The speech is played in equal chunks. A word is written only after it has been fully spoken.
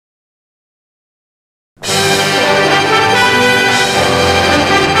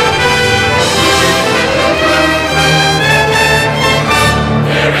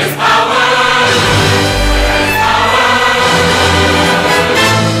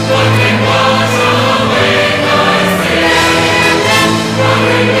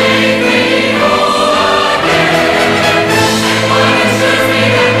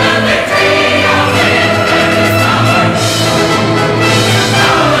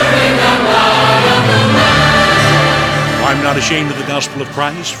ashamed of the gospel of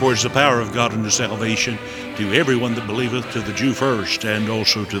Christ, for it is the power of God unto salvation to everyone that believeth, to the Jew first, and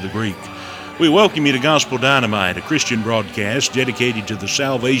also to the Greek. We welcome you to Gospel Dynamite, a Christian broadcast dedicated to the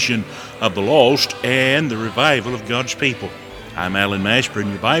salvation of the lost and the revival of God's people. I'm Alan Mashburn,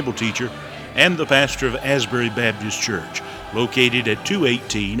 your Bible teacher and the pastor of Asbury Baptist Church, located at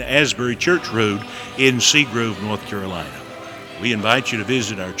 218 Asbury Church Road in Seagrove, North Carolina. We invite you to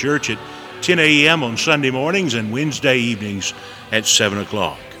visit our church at 10 a.m. on Sunday mornings and Wednesday evenings at 7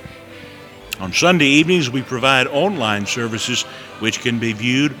 o'clock. On Sunday evenings, we provide online services which can be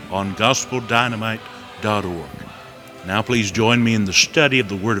viewed on gospeldynamite.org. Now please join me in the study of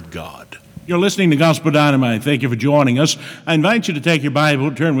the Word of God. You're listening to Gospel Dynamite. Thank you for joining us. I invite you to take your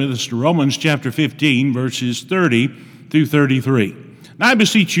Bible, turn with us to Romans chapter 15, verses 30 through 33. And I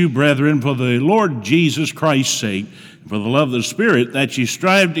beseech you, brethren, for the Lord Jesus Christ's sake, for the love of the Spirit, that ye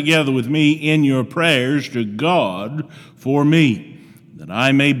strive together with me in your prayers to God for me, that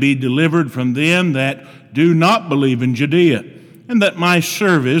I may be delivered from them that do not believe in Judea, and that my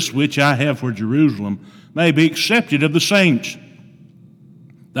service, which I have for Jerusalem, may be accepted of the saints,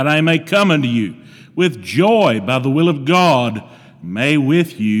 that I may come unto you with joy by the will of God, may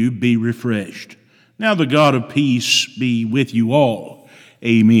with you be refreshed. Now the God of peace be with you all.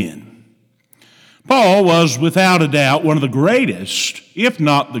 Amen. Paul was without a doubt one of the greatest, if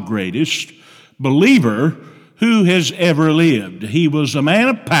not the greatest, believer who has ever lived. He was a man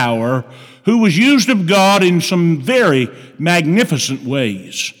of power who was used of God in some very magnificent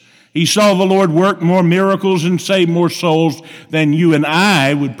ways. He saw the Lord work more miracles and save more souls than you and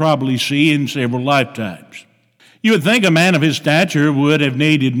I would probably see in several lifetimes. You would think a man of his stature would have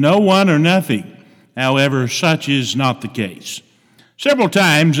needed no one or nothing. However, such is not the case. Several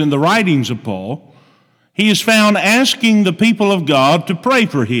times in the writings of Paul, he is found asking the people of God to pray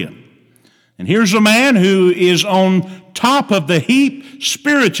for him. And here's a man who is on top of the heap,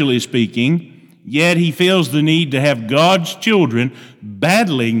 spiritually speaking, yet he feels the need to have God's children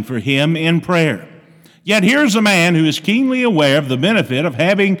battling for him in prayer. Yet here's a man who is keenly aware of the benefit of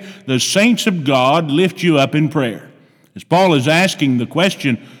having the saints of God lift you up in prayer. As Paul is asking the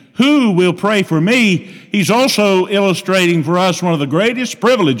question, who will pray for me? He's also illustrating for us one of the greatest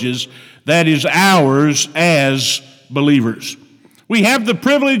privileges that is ours as believers. We have the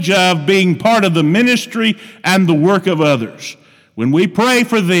privilege of being part of the ministry and the work of others. When we pray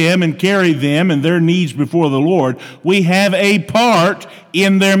for them and carry them and their needs before the Lord, we have a part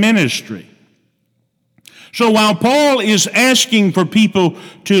in their ministry. So while Paul is asking for people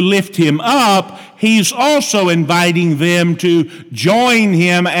to lift him up, he's also inviting them to join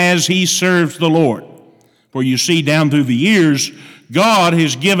him as he serves the Lord. For you see, down through the years, God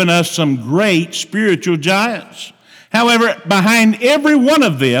has given us some great spiritual giants. However, behind every one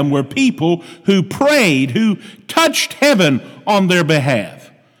of them were people who prayed, who touched heaven on their behalf.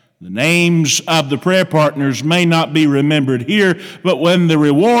 The names of the prayer partners may not be remembered here, but when the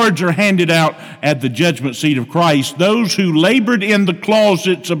rewards are handed out at the judgment seat of Christ, those who labored in the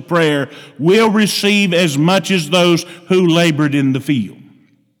closets of prayer will receive as much as those who labored in the field.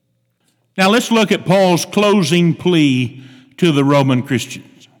 Now let's look at Paul's closing plea to the Roman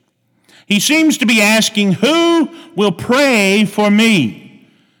Christians. He seems to be asking, who will pray for me?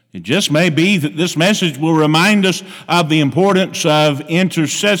 It just may be that this message will remind us of the importance of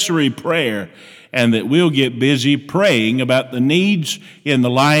intercessory prayer and that we'll get busy praying about the needs in the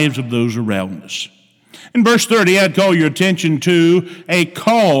lives of those around us. In verse 30, I'd call your attention to a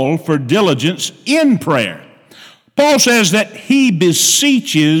call for diligence in prayer. Paul says that he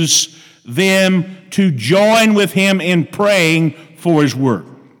beseeches them to join with him in praying for his work.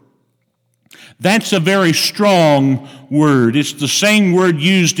 That's a very strong word. It's the same word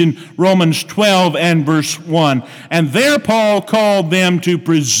used in Romans 12 and verse 1. And there Paul called them to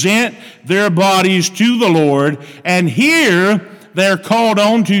present their bodies to the Lord, and here they're called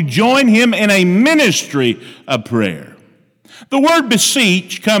on to join him in a ministry of prayer. The word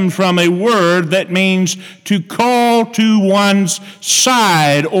beseech comes from a word that means to call to one's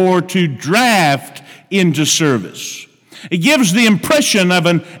side or to draft into service. It gives the impression of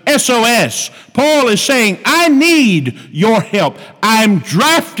an SOS. Paul is saying, I need your help. I'm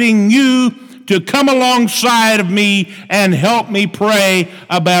drafting you to come alongside of me and help me pray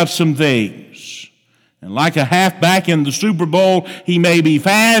about some things. And like a halfback in the Super Bowl, he may be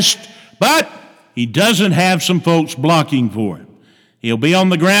fast, but he doesn't have some folks blocking for him. He'll be on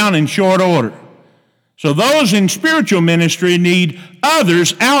the ground in short order. So those in spiritual ministry need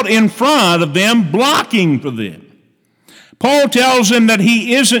others out in front of them blocking for them. Paul tells them that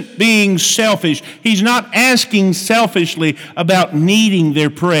he isn't being selfish. He's not asking selfishly about needing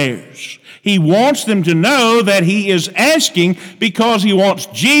their prayers. He wants them to know that he is asking because he wants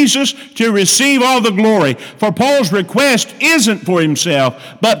Jesus to receive all the glory. For Paul's request isn't for himself,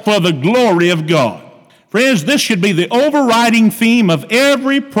 but for the glory of God. Friends, this should be the overriding theme of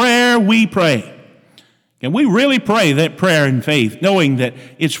every prayer we pray. Can we really pray that prayer in faith, knowing that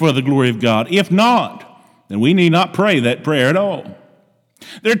it's for the glory of God? If not, then we need not pray that prayer at all.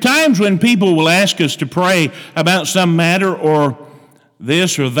 There are times when people will ask us to pray about some matter or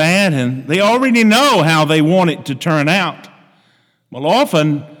this or that, and they already know how they want it to turn out. Well,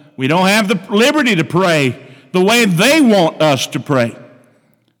 often we don't have the liberty to pray the way they want us to pray.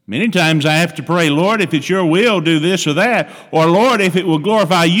 Many times I have to pray, Lord, if it's your will, do this or that. Or, Lord, if it will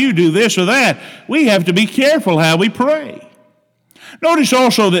glorify you, do this or that. We have to be careful how we pray. Notice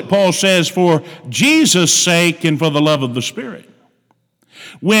also that Paul says, for Jesus' sake and for the love of the Spirit.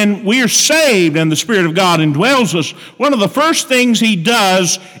 When we're saved and the Spirit of God indwells us, one of the first things he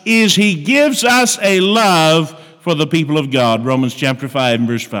does is he gives us a love for the people of God. Romans chapter 5 and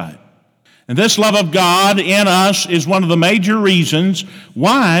verse 5. And this love of God in us is one of the major reasons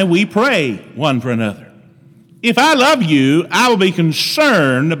why we pray one for another. If I love you, I will be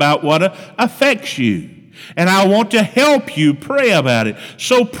concerned about what affects you. And I want to help you pray about it.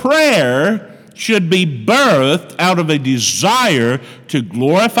 So prayer should be birthed out of a desire to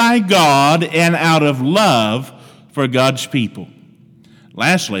glorify God and out of love for God's people.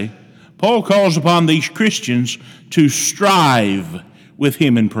 Lastly, Paul calls upon these Christians to strive with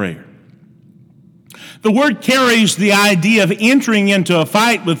him in prayer. The word carries the idea of entering into a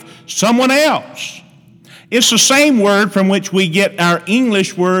fight with someone else. It's the same word from which we get our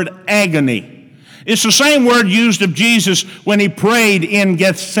English word agony. It's the same word used of Jesus when he prayed in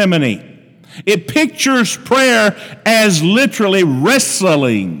Gethsemane. It pictures prayer as literally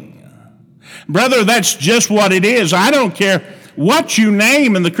wrestling. Brother, that's just what it is. I don't care what you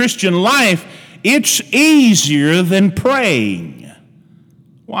name in the Christian life, it's easier than praying.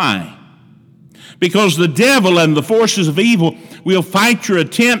 Why? Because the devil and the forces of evil will fight your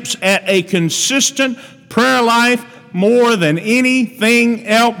attempts at a consistent prayer life more than anything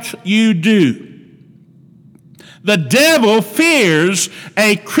else you do. The devil fears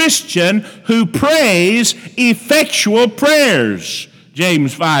a Christian who prays effectual prayers.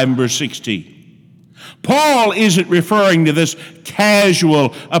 James 5 and verse 16. Paul isn't referring to this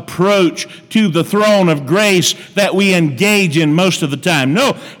casual approach to the throne of grace that we engage in most of the time.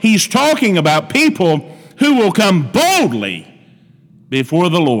 No, he's talking about people who will come boldly before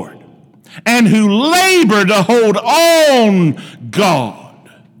the Lord and who labor to hold on God.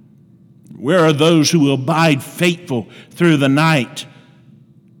 Where are those who will abide faithful through the night?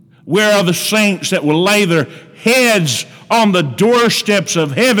 Where are the saints that will lay their heads on the doorsteps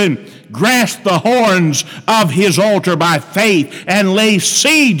of heaven, grasp the horns of his altar by faith, and lay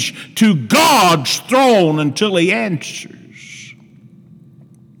siege to God's throne until he answers?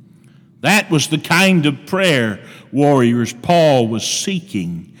 That was the kind of prayer warriors Paul was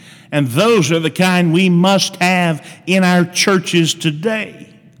seeking, and those are the kind we must have in our churches today.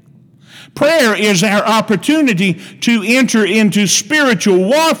 Prayer is our opportunity to enter into spiritual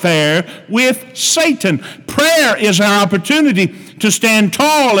warfare with Satan. Prayer is our opportunity to stand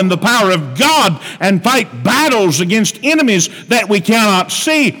tall in the power of God and fight battles against enemies that we cannot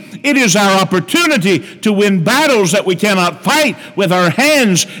see. It is our opportunity to win battles that we cannot fight with our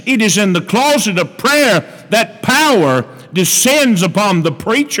hands. It is in the closet of prayer that power descends upon the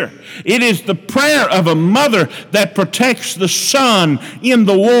preacher. It is the prayer of a mother that protects the son in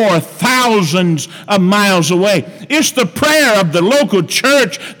the war thousands of miles away. It's the prayer of the local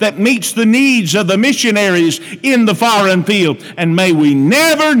church that meets the needs of the missionaries in the foreign field. And may we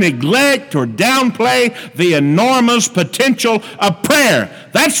never neglect or downplay the enormous potential of prayer.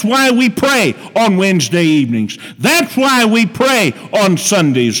 That's why we pray on Wednesday evenings. That's why we pray on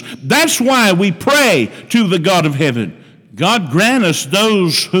Sundays. That's why we pray to the God of heaven. God grant us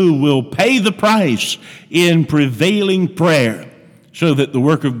those who will pay the price in prevailing prayer so that the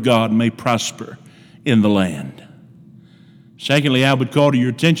work of God may prosper in the land. Secondly, I would call to your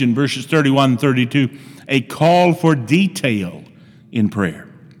attention verses 31 and 32, a call for detail in prayer.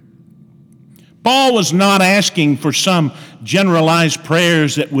 Paul was not asking for some generalized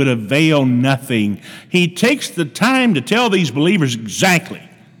prayers that would avail nothing. He takes the time to tell these believers exactly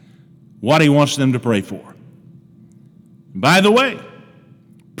what he wants them to pray for. By the way,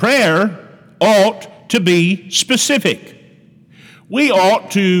 prayer ought to be specific. We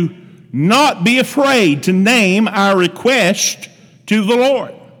ought to not be afraid to name our request to the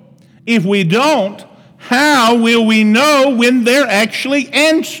Lord. If we don't, how will we know when they're actually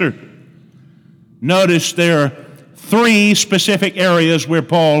answered? Notice there are 3 specific areas where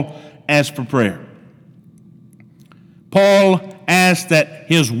Paul asked for prayer. Paul asked that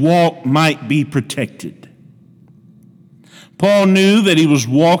his walk might be protected. Paul knew that he was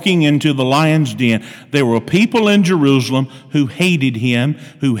walking into the lion's den. There were people in Jerusalem who hated him,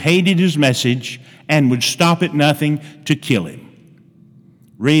 who hated his message, and would stop at nothing to kill him.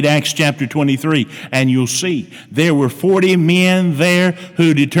 Read Acts chapter 23, and you'll see there were 40 men there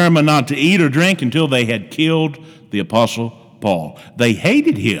who determined not to eat or drink until they had killed the apostle Paul. They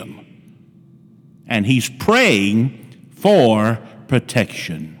hated him, and he's praying for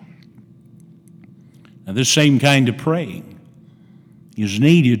protection. Now, this same kind of praying is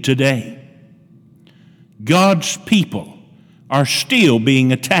needed today. God's people are still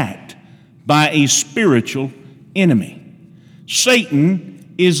being attacked by a spiritual enemy. Satan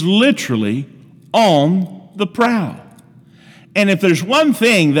is literally on the prowl. And if there's one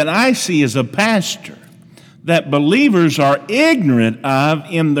thing that I see as a pastor that believers are ignorant of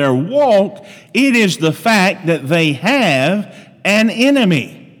in their walk, it is the fact that they have an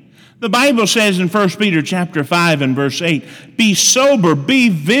enemy. The Bible says in 1 Peter chapter 5 and verse 8, "Be sober, be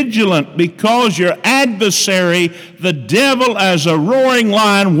vigilant, because your adversary, the devil, as a roaring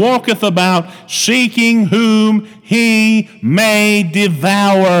lion, walketh about, seeking whom he may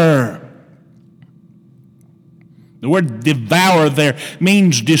devour." The word devour there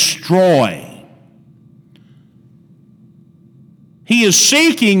means destroy. He is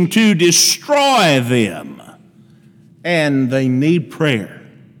seeking to destroy them, and they need prayer.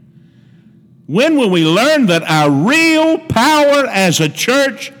 When will we learn that our real power as a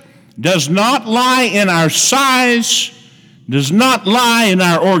church does not lie in our size, does not lie in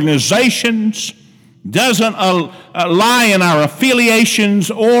our organizations, doesn't lie in our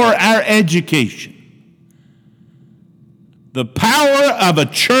affiliations or our education? The power of a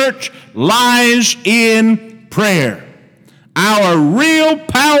church lies in prayer. Our real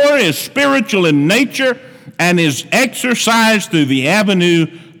power is spiritual in nature and is exercised through the avenue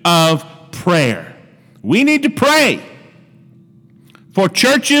of prayer. We need to pray for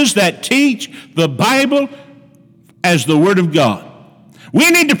churches that teach the Bible as the Word of God. We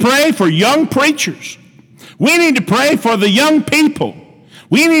need to pray for young preachers. We need to pray for the young people.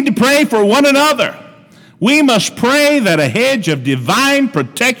 We need to pray for one another. We must pray that a hedge of divine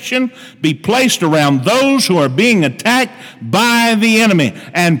protection be placed around those who are being attacked by the enemy,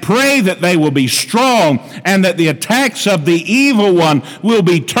 and pray that they will be strong and that the attacks of the evil one will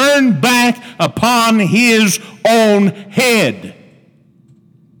be turned back upon his own head.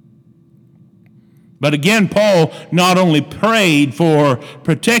 But again, Paul not only prayed for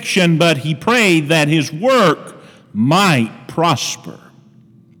protection, but he prayed that his work might prosper.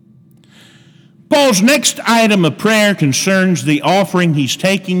 Paul's next item of prayer concerns the offering he's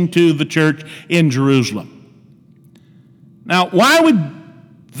taking to the church in Jerusalem. Now, why would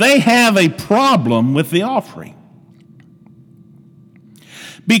they have a problem with the offering?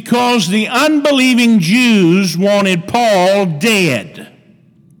 Because the unbelieving Jews wanted Paul dead,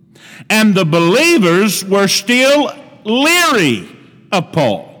 and the believers were still leery of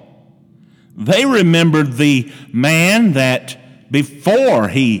Paul. They remembered the man that before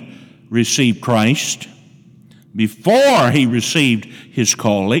he received Christ, before he received his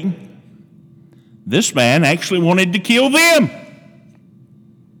calling, this man actually wanted to kill them.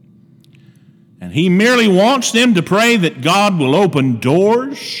 And he merely wants them to pray that God will open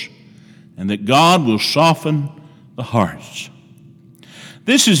doors and that God will soften the hearts.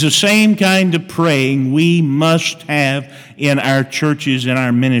 This is the same kind of praying we must have in our churches and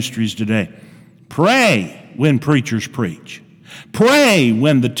our ministries today. Pray when preachers preach. Pray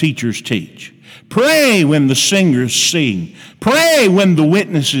when the teachers teach. Pray when the singers sing. Pray when the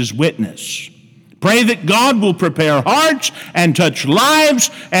witnesses witness. Pray that God will prepare hearts and touch lives,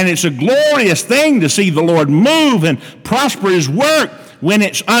 and it's a glorious thing to see the Lord move and prosper his work when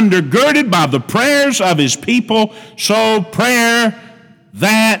it's undergirded by the prayers of his people. So prayer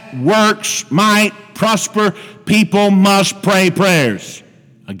that works might prosper. People must pray prayers.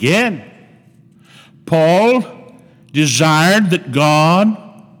 Again, Paul desired that God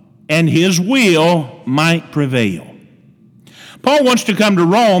and his will might prevail. Paul wants to come to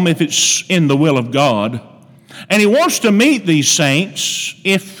Rome if it's in the will of God, and he wants to meet these saints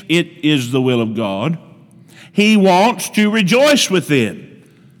if it is the will of God. He wants to rejoice with them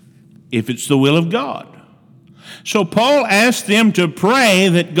if it's the will of God. So Paul asked them to pray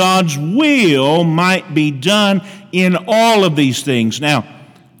that God's will might be done in all of these things. Now,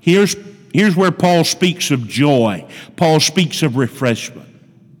 here's where Paul speaks of joy. Paul speaks of refreshment.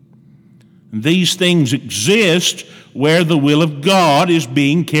 These things exist where the will of God is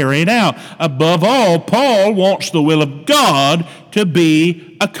being carried out. Above all, Paul wants the will of God to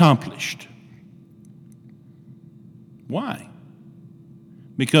be accomplished. Why?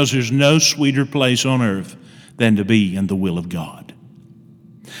 Because there's no sweeter place on earth than to be in the will of God.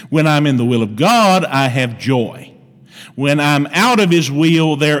 When I'm in the will of God, I have joy. When I'm out of His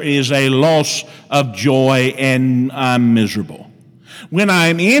will, there is a loss of joy and I'm miserable. When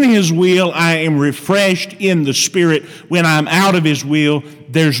I'm in His will, I am refreshed in the Spirit. When I'm out of His will,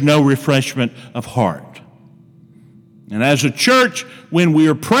 there's no refreshment of heart. And as a church, when we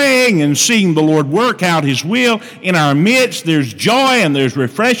are praying and seeing the Lord work out His will in our midst, there's joy and there's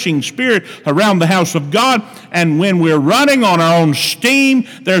refreshing spirit around the house of God. And when we're running on our own steam,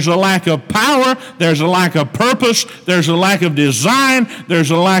 there's a lack of power, there's a lack of purpose, there's a lack of design,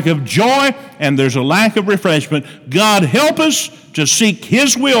 there's a lack of joy, and there's a lack of refreshment. God help us to seek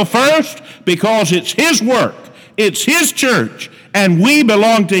His will first, because it's His work, it's His church, and we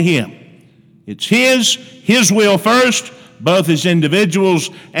belong to Him. It's His will first, both as individuals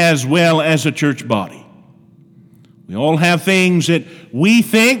as well as a church body. We all have things that we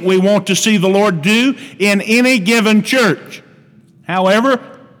think we want to see the Lord do in any given church.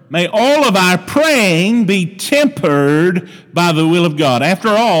 However, may all of our praying be tempered by the will of God. After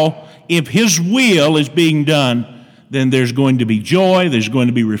all, if His will is being done, then there's going to be joy, there's going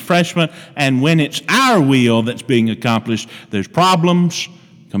to be refreshment, and when it's our will that's being accomplished, there's problems,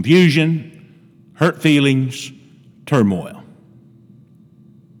 confusion, hurt feelings, turmoil.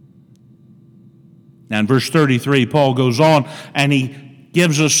 Now in verse 33, Paul goes on and he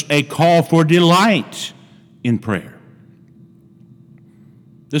gives us a call for delight in prayer.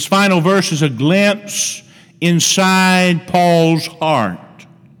 This final verse is a glimpse inside Paul's heart.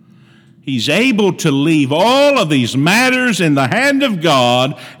 He's able to leave all of these matters in the hand of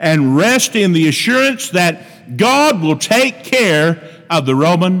God and rest in the assurance that God will take care of the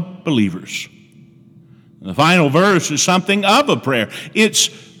Roman believers. The final verse is something of a prayer. It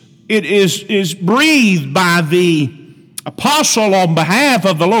is breathed by the apostle on behalf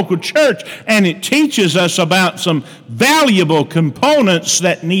of the local church, and it teaches us about some valuable components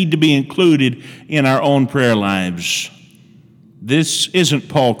that need to be included in our own prayer lives. This isn't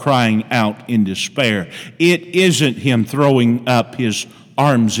Paul crying out in despair. It isn't him throwing up his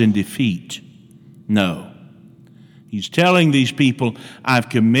arms in defeat. No. He's telling these people, I've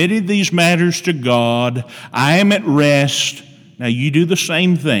committed these matters to God. I am at rest. Now you do the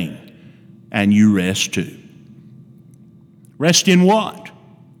same thing, and you rest too. Rest in what?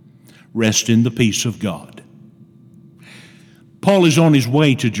 Rest in the peace of God. Paul is on his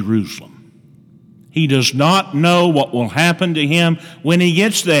way to Jerusalem. He does not know what will happen to him when he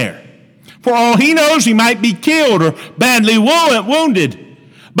gets there. For all he knows, he might be killed or badly wounded.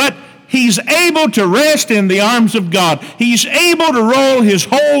 But he's able to rest in the arms of God. He's able to roll his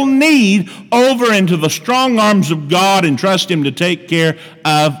whole need over into the strong arms of God and trust Him to take care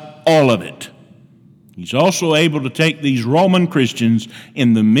of all of it. He's also able to take these Roman Christians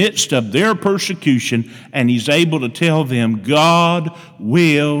in the midst of their persecution, and he's able to tell them, God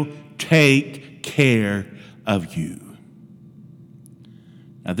will take care of you.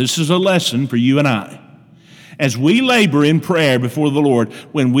 Now, this is a lesson for you and I. As we labor in prayer before the Lord,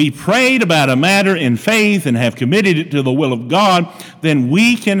 when we prayed about a matter in faith and have committed it to the will of God, then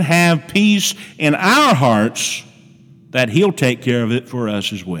we can have peace in our hearts that He'll take care of it for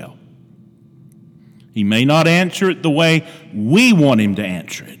us as well. He may not answer it the way we want Him to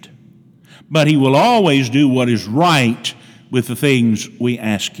answer it, but He will always do what is right with the things we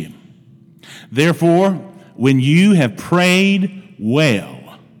ask Him. Therefore, when you have prayed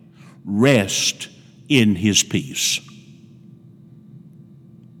well, rest in His peace.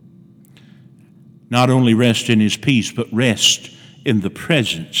 Not only rest in His peace, but rest in the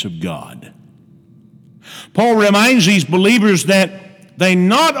presence of God. Paul reminds these believers that they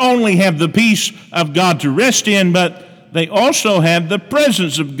not only have the peace of God to rest in, but they also have the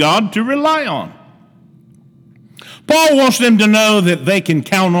presence of God to rely on. Paul wants them to know that they can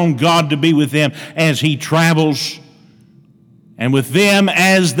count on God to be with them as He travels and with them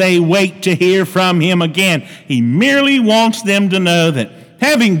as they wait to hear from Him again. He merely wants them to know that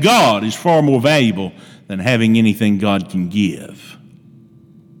having God is far more valuable than having anything God can give.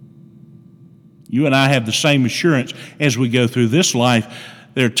 You and I have the same assurance as we go through this life.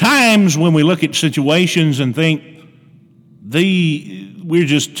 There are times when we look at situations and think we're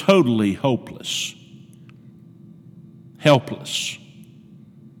just totally hopeless, helpless.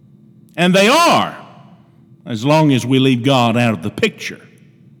 And they are, as long as we leave God out of the picture.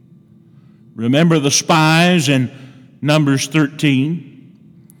 Remember the spies in Numbers 13?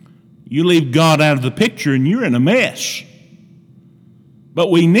 You leave God out of the picture and you're in a mess. But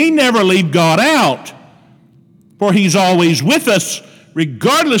we need never leave God out, for He's always with us,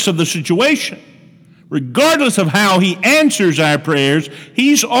 regardless of the situation. Regardless of how He answers our prayers,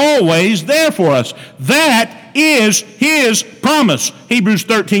 He's always there for us. That is His promise. Hebrews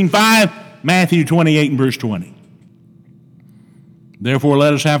 13:5, Matthew 28 and verse 20. Therefore,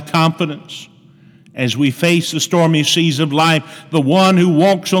 let us have confidence as we face the stormy seas of life. The one who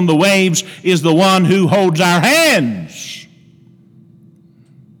walks on the waves is the one who holds our hands.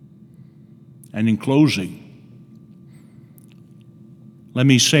 And in closing, let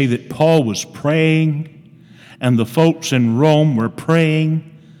me say that Paul was praying and the folks in Rome were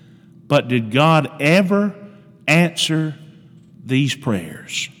praying, but did God ever answer these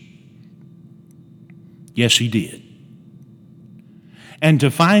prayers? Yes, He did. And to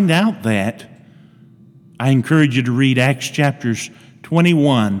find out that, I encourage you to read Acts chapters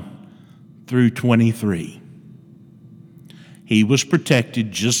 21 through 23. He was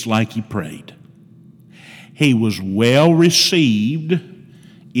protected just like he prayed. He was well received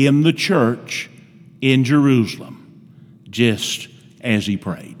in the church in Jerusalem, just as he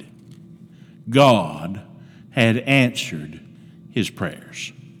prayed. God had answered his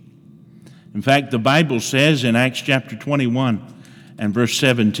prayers. In fact, the Bible says in Acts chapter 21 and verse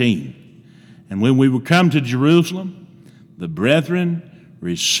 17, and when we were come to Jerusalem, the brethren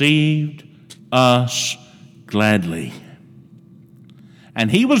received us gladly. And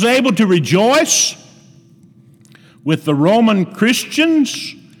he was able to rejoice with the Roman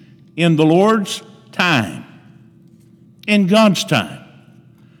Christians in the Lord's time, in God's time.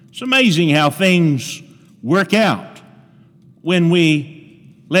 It's amazing how things work out when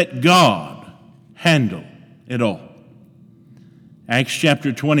we let God handle it all. Acts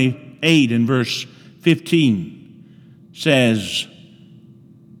chapter 28 and verse 15 says,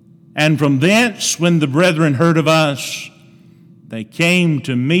 and from thence, when the brethren heard of us, they came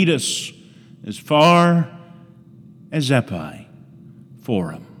to meet us as far as Ephi,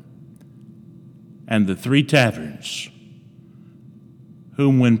 Forum, and the three taverns,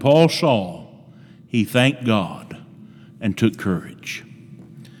 whom when Paul saw, he thanked God and took courage.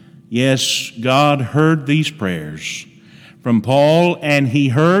 Yes, God heard these prayers from Paul, and he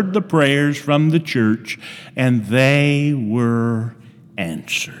heard the prayers from the church, and they were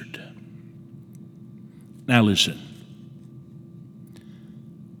answered. Now listen,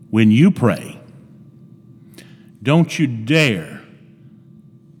 when you pray, don't you dare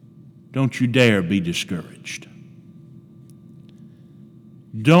be discouraged.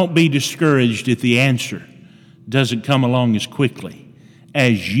 Don't be discouraged if the answer doesn't come along as quickly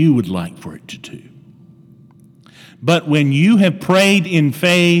as you would like for it to do. But when you have prayed in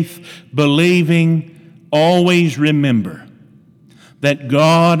faith, believing, always remember that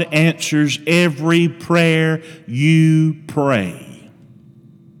God answers every prayer you pray.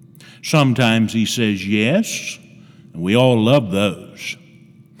 Sometimes He says yes, and we all love those.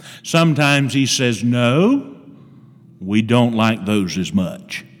 Sometimes He says no, we don't like those as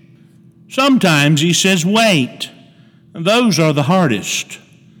much. Sometimes He says wait, and those are the hardest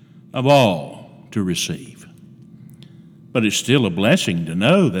of all to receive. But it's still a blessing to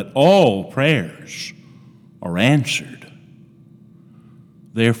know that all prayers are answered.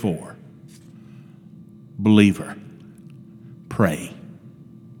 Therefore, believer, pray.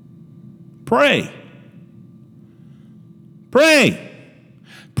 Pray. Pray.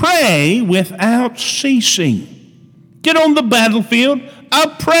 Pray without ceasing. Get on the battlefield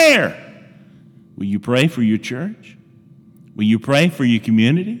of prayer. Will you pray for your church? Will you pray for your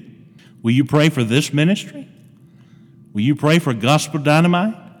community? Will you pray for this ministry? Will you pray for Gospel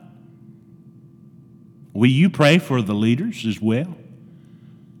Dynamite? Will you pray for the leaders as well?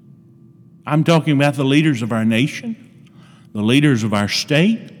 I'm talking about the leaders of our nation, the leaders of our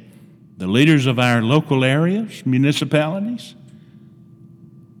state, the leaders of our local areas, municipalities.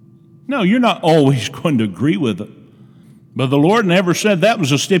 No, you're not always going to agree with it. But the Lord never said that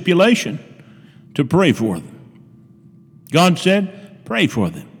was a stipulation to pray for them. God said, pray for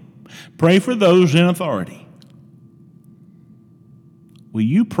them. Pray for those in authority. Will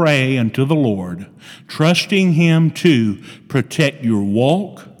you pray unto the Lord, trusting Him to protect your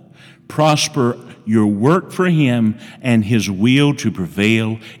walk, prosper your work for Him, and His will to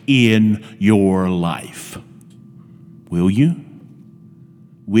prevail in your life? Will you?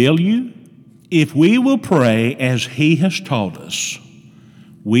 Will you? If we will pray as He has taught us,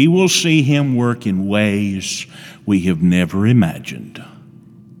 we will see Him work in ways we have never imagined.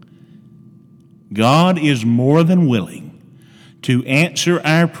 God is more than willing to answer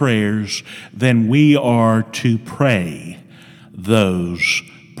our prayers than we are to pray those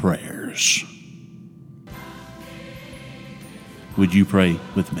prayers. Would you pray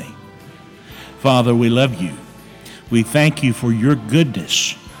with me? Father, we love you. We thank you for your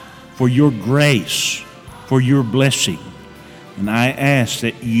goodness, for your grace, for your blessing. And I ask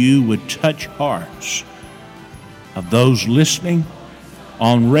that you would touch hearts of those listening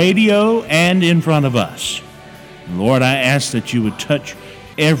on radio and in front of us. Lord, I ask that you would touch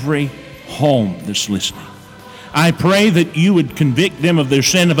every home that's listening. I pray that you would convict them of their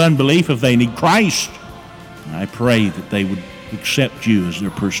sin of unbelief if they need Christ. And I pray that they would accept you as their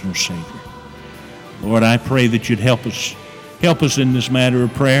personal Savior. Lord, I pray that you'd help us in this matter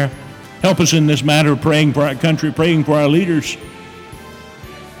of prayer. Help us in this matter of praying for our country, praying for our leaders.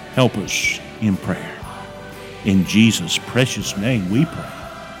 Help us in prayer. In Jesus' precious name we pray.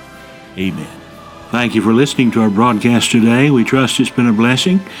 Amen. Thank you for listening to our broadcast today. We trust it's been a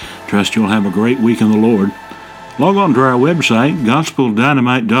blessing. Trust you'll have a great week in the Lord. Log on to our website,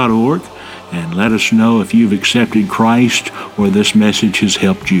 gospeldynamite.org, and let us know if you've accepted Christ or this message has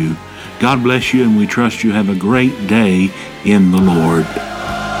helped you. God bless you, and we trust you have a great day in the Lord.